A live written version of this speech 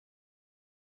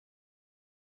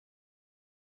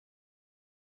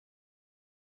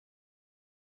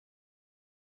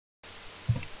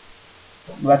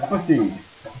let's proceed.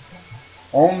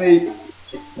 Only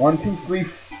 1, 2, 3,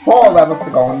 4 levels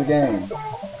to go in the game.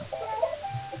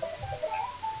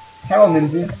 Hello,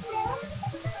 Minzy.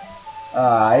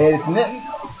 It's Nitten.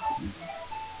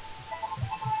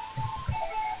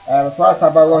 Let's talk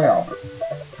about a little help.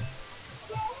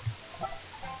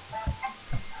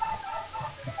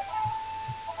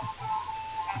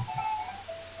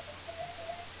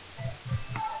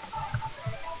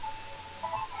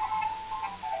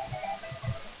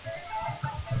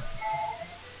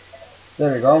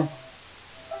 There we go.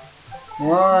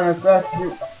 Run as fast as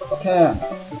you can.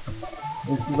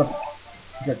 This is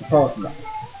get the post now.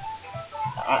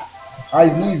 I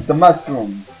need the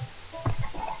mushroom.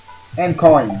 And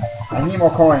coins. I need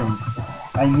more coins.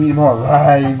 I need more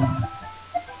lives.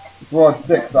 It's World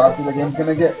 6, so after the game's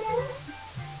gonna get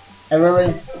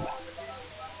really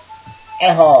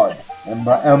hard. And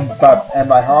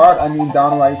by hard, I mean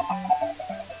downright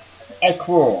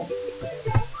cruel.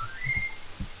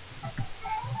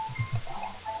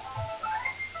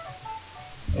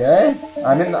 Okay,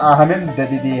 I'm in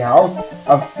the house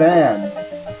of sand.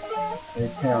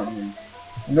 Apparently,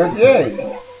 and there's the egg.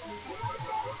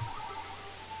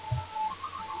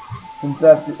 Since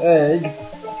that's the egg,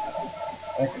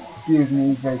 excuse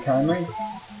me very kindly.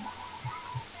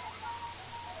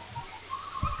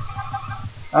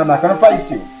 I'm not gonna fight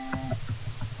you.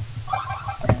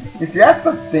 If you have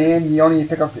the sand, you only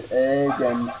pick up the egg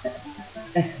and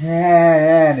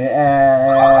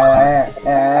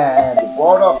the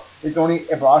water is only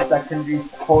a boss that can be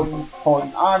holding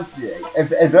on to it.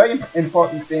 A very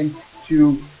important thing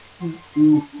to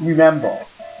remember.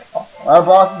 Our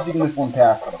bosses you can just one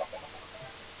pass them.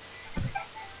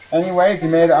 Anyways, you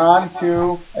made it on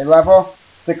to a level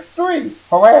 6-3.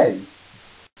 Hooray!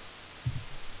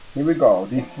 Here we go.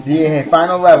 The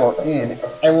final level in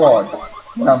award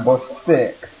number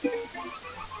 6.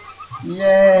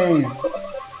 Yay!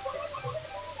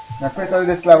 Now first out of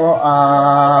this level,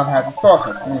 I have to sort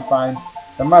it. Let me find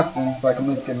the mushroom so I can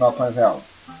at least get more points of health.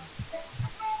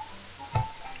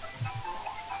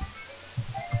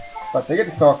 But to get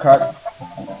the shortcut,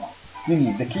 you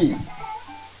need the key.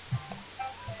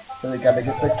 So we gotta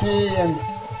get the key, and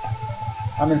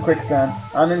I'm in quicksand.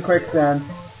 I'm in quicksand.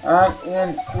 I'm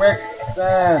in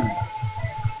quicksand.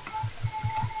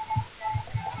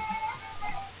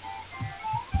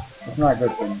 It's not a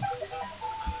good thing.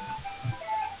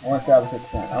 I want to stay out of the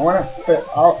quicksand. I want to fit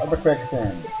out of the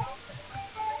quicksand.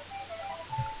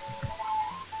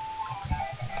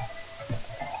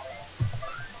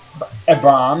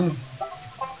 Bombs.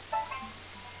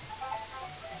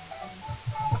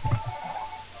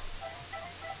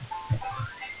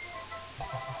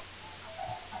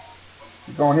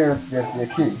 You go in here to get the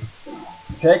key.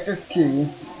 You take this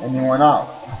key and you went out.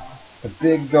 The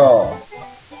big door.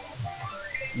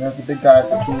 And there's the big guy at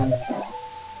the key.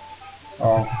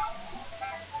 Oh.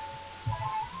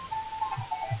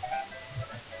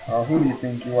 Oh, who do you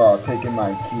think you are taking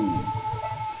my key?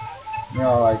 You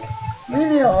know, like, leave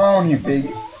me alone, you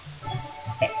big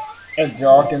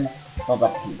jock, and not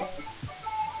that key.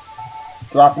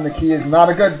 Dropping the key is not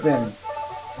a good thing.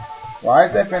 Why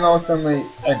is that thing all suddenly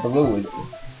a blue? Is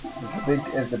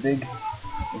the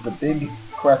big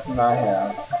question I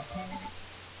have.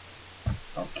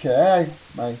 Okay,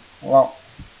 well,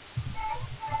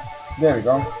 there we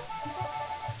go.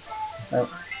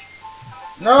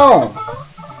 No!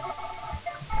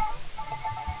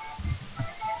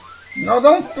 No,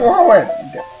 don't throw it!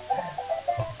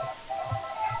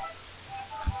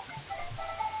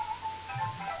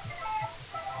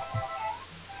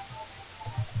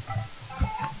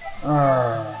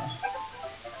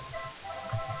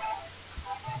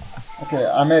 Okay,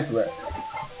 I made it.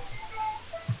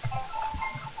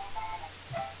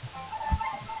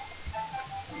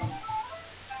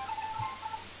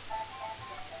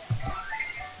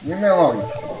 Leave me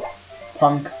alone,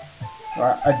 punk.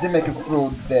 Right, I did make it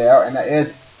through there, and that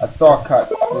is a shortcut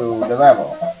through the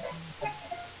level.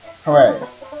 Hooray.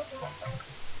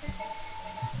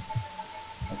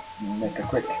 Let's make a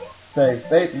quick save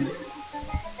statement.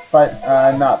 But,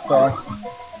 not so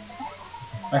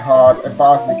hard a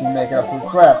boss we can make it up to the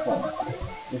platform.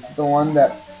 This is the one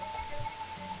that...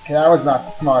 Okay, I was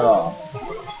not smart at all.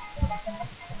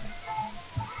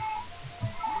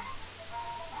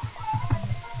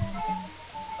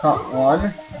 Count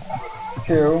 1,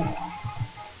 2,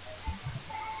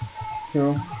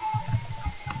 2,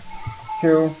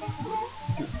 2.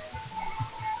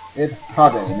 It's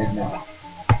hard game, isn't it?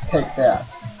 Take that.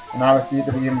 And obviously you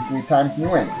have to beat him 3 times and you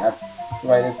win. That's the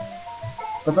way it is.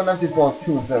 But sometimes he falls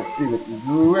 2 instead of 3, which is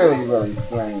really, really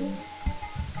strange.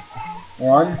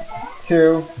 1,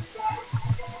 2,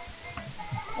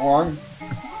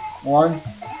 One,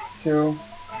 two.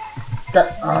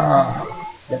 Get.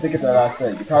 You have to get that last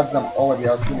thing. Because I'm already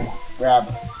out to grab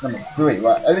number 3.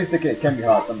 Well, at least it can be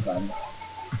hard sometimes.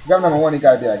 To grab number 1, you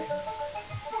gotta be like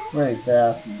really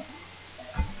fast and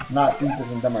not do this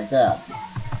and something like that.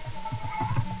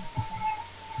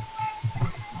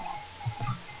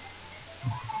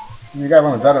 You gotta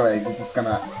run with better legs, it's just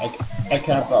gonna I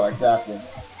cancel out exactly.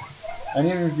 And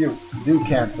even if you do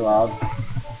cancel out,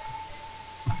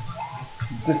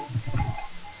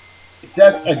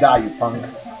 just a die, you punk.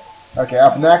 Okay,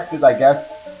 up next is, I guess,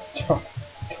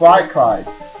 Tri-Clyde.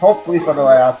 Hopefully for the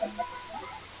last.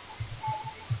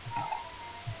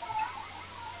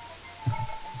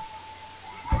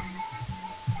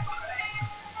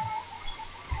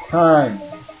 Time.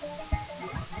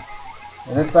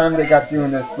 And this time they got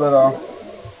doing this little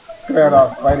squared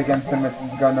off fight against him. This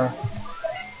is gonna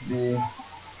be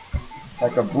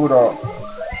like a brutal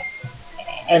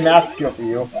and massacre for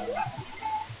you.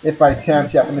 If by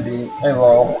chance you happen to be a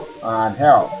low on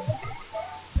health.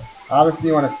 Obviously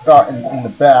you want to start in the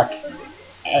back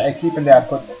and keeping that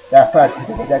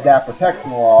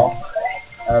protection wall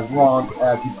as long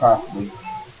as you possibly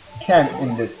can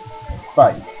in this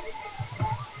fight.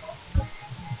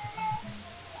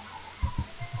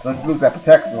 Once you lose that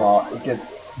protection wall, it gets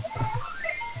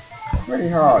pretty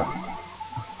hard.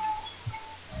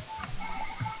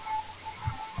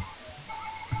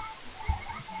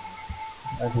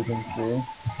 As you can see.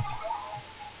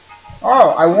 Oh,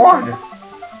 I won!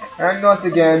 And once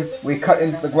again, we cut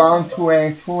into the ground to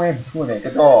make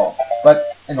a goal.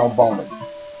 But, no bonus.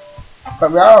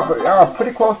 But we are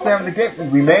pretty close to the end of the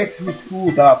game. We made it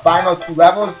to the final 2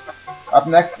 levels. Up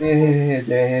next is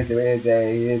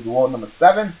world number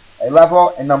 7, a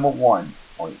level, and number 1.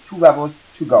 Only 2 levels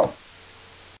to go.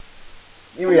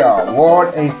 Here we are,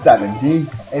 World A7,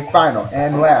 a final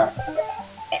and last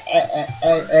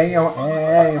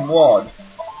a world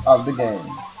of the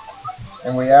game.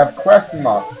 And we have question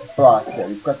mark blocks here.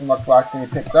 These question mark blocks can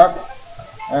be picked up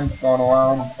and thrown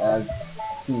around as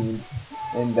seen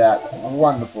in that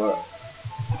wonderful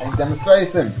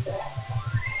demonstration.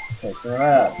 Take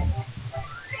that.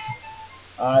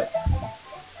 Alright.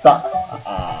 Stop.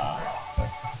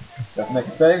 Let's make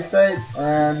a save state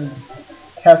and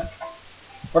test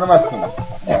for the mushroom.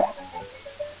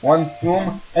 1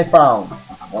 zoom, a found.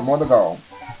 1 more to go.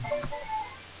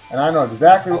 And I know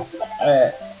exactly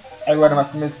where the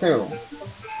mushroom is too.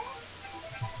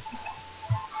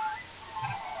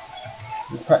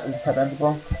 Is it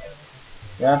identical?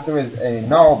 The answer is a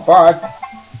no, but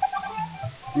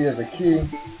here's a key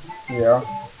here.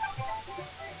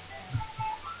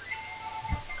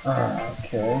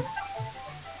 Okay.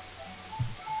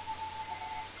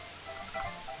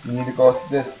 You need to go to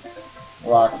this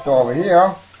locked door over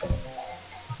here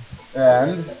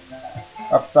and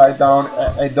upside down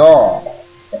a door.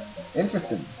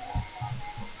 Interesting.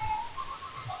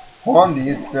 One of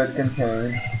these should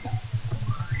contain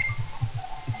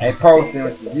a potion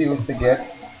which is used to get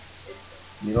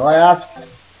the last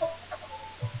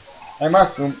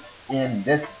mushroom in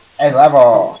this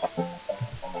level.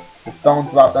 The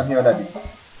stones drop down here already.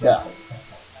 Yeah.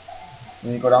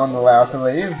 When you go down the ladder to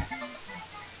leave,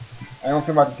 and one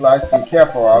thing about this ladder to be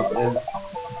careful of is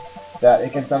that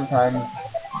it can sometimes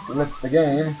glitch the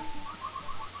game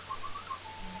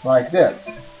like this.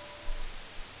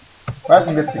 That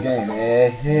can glitch the game.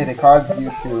 It causes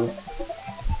you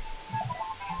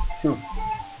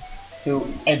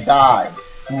to die,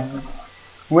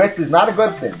 which is not a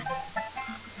good thing.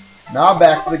 Now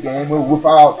back to the game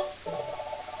without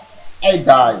a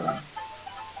dying,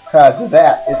 because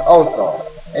that is also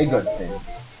a good thing.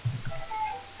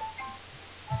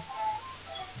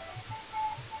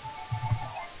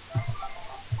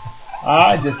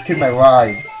 I just killed my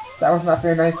ride. That was not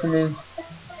very nice to me.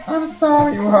 I'm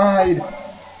sorry, ride.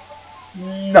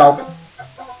 Nope.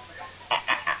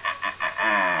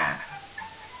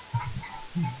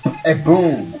 A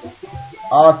boom.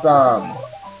 Awesome.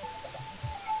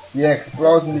 The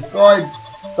explosion destroyed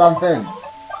something.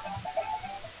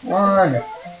 Run.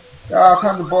 There are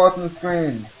tons of bullets on the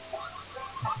screen.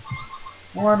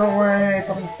 Run away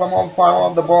from all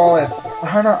of the bullets.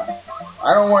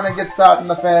 I don't want to get shot in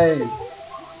the face.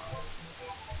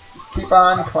 Keep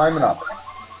on climbing up.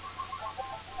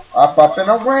 Up, up, and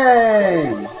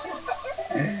away.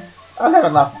 I'm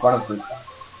having lots of fun with this.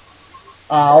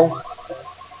 Ow.